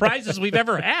the only prizes we've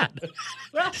ever had.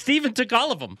 Steven took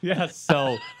all of them. Yes.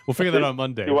 So, we'll figure that out on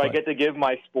Monday. Do I get to give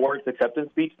my sports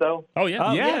acceptance speech, though? Oh,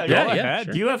 yeah. Yeah, go ahead.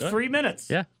 Sure. You have Go 3 minutes.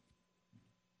 Yeah.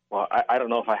 Well, I don't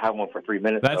know if I have one for 3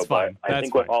 minutes. That's though, but fine. I That's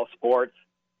think with fine. all sports,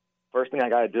 first thing I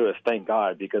got to do is thank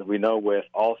God, because we know with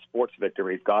all sports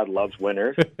victories, God loves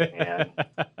winners, and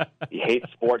He hates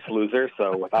sports losers.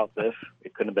 So without this,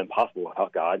 it couldn't have been possible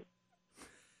without God.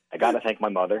 I got to thank my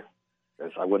mother,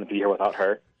 because I wouldn't be here without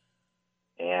her.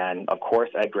 And of course,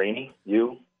 Ed Graney,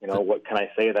 you know, what can I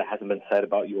say that hasn't been said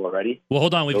about you already? Well,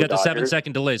 hold on. We've Go got the Dodgers.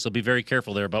 7-second delay, so be very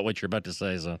careful there about what you're about to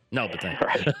say. So no, but thanks.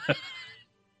 Right.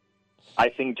 I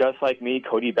think just like me,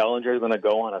 Cody Bellinger is going to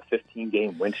go on a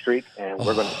 15-game win streak, and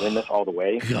we're going to win this all the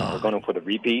way. God. We're going for the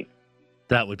repeat.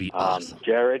 That would be awesome.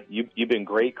 Jared, you've been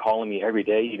great calling me every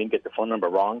day. You didn't get the phone number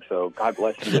wrong, so God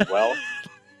bless you as well.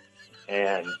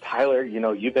 And Tyler, you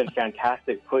know, you've been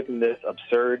fantastic putting this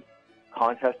absurd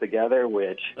contest together,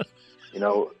 which, you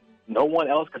know, no one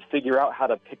else could figure out how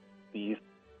to pick these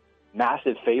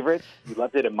massive favorites. You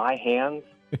left it in my hands.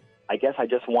 I guess I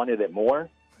just wanted it more.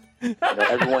 You know,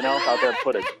 everyone else out there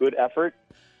put a good effort.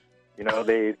 You know,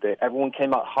 everyone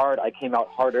came out hard. I came out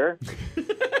harder.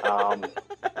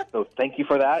 So thank you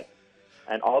for that.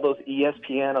 And all those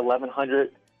ESPN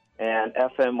 1100 and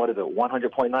FM,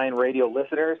 100.9 radio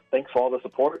listeners, thanks for all the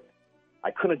support. I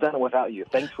couldn't have done it without you.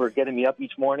 Thanks for getting me up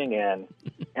each morning and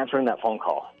answering that phone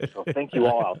call. So thank you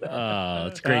all out there. Oh,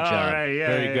 it's a great job. All right, yeah,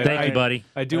 Very yeah, good. Thank you, buddy.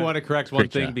 I do want to correct one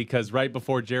Great thing job. because right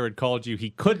before Jared called you,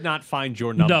 he could not find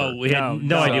your number. No, we had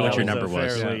no idea what your number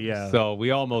was. So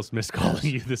we almost missed calling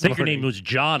you this I think your morning. name was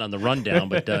John on the rundown,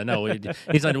 but no,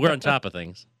 we're on top of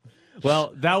things.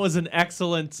 Well, that was an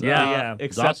excellent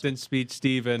acceptance speech,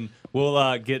 Stephen.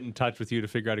 We'll get in touch with you to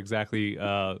figure out exactly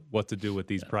what to do with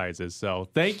these prizes. So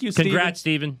thank you, Stephen. Congrats,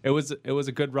 Stephen. It was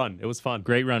a good run. It was fun.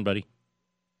 Great run, buddy.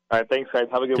 All right, thanks, guys.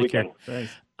 Have a good Take weekend. care.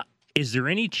 Thanks. Is there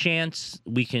any chance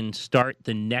we can start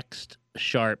the next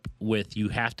Sharp with you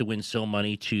have to win so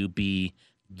money to be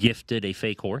gifted a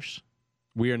fake horse?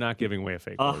 We are not giving away a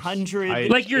fake horse.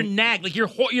 100. Like your nag, like your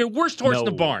worst horse in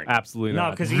the barn. Absolutely No,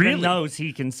 not. because he even knows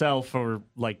he can sell for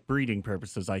like breeding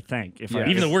purposes. I think.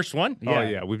 Even the worst one. Oh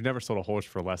yeah, we've never sold a horse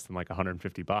for less than like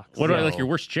 $150. What about like your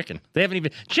worst chicken?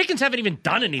 Chickens haven't even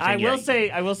done anything. I will yet. say,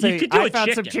 You could do I a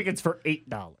found some chicken. chickens for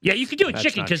 $8. Yeah, you could do a That's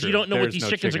chicken not because you true. don't know what There's these no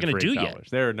chickens are chicken going to for do $8. yet.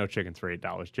 There are no chickens for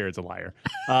 $8. Jared's a liar.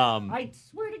 I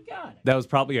swear to God. That was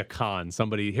probably a con.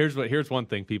 Here's one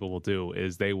thing people will do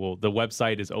is the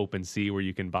website is OpenSea where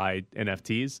you can buy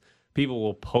NFTs. People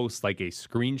will post like a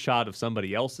screenshot of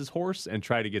somebody else's horse and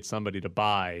try to get somebody to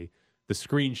buy the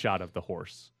screenshot of the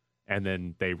horse, and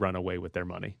then they run away with their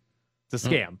money. It's a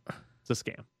scam. It's a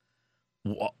scam.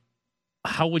 Well,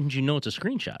 how wouldn't you know it's a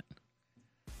screenshot?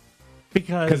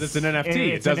 Because it's an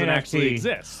NFT. It doesn't actually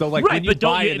exist. So like right, when you but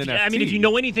don't buy you, an NFT, I mean, if you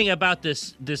know anything about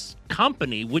this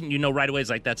company, wouldn't you know right away? It's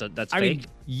like that's fake. I mean,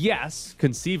 yes,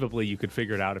 conceivably you could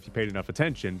figure it out if you paid enough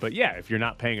attention. But yeah, if you're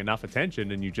not paying enough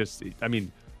attention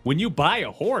and when you buy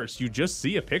a horse, you just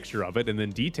see a picture of it and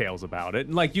then details about it.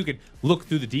 And like you could look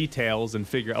through the details and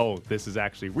figure, oh, this is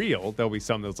actually real. There'll be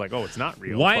some that's like, oh, it's not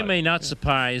real. Why am I not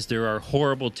surprised there are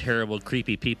horrible, terrible,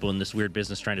 creepy people in this weird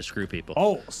business trying to screw people?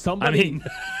 Oh, somebody. I mean,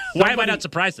 why am I not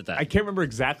surprised at that? I can't remember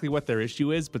exactly what their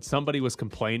issue is, but somebody was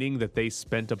complaining that they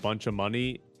spent a bunch of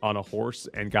money on a horse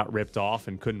and got ripped off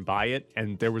and couldn't buy it.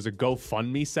 And there was a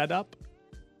GoFundMe set up,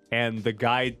 and the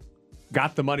guy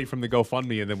got the money from the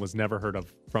GoFundMe and then was never heard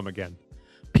of from again.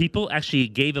 People actually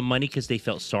gave him money because they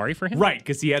felt sorry for him? Right,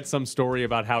 because he had some story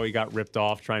about how he got ripped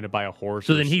off trying to buy a horse.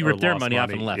 So then he or ripped their lost money off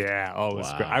and left. Yeah, it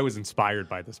was great. I was inspired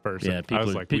by this person. Yeah, people I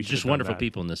was are like, we just should've done wonderful that.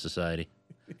 people in this society.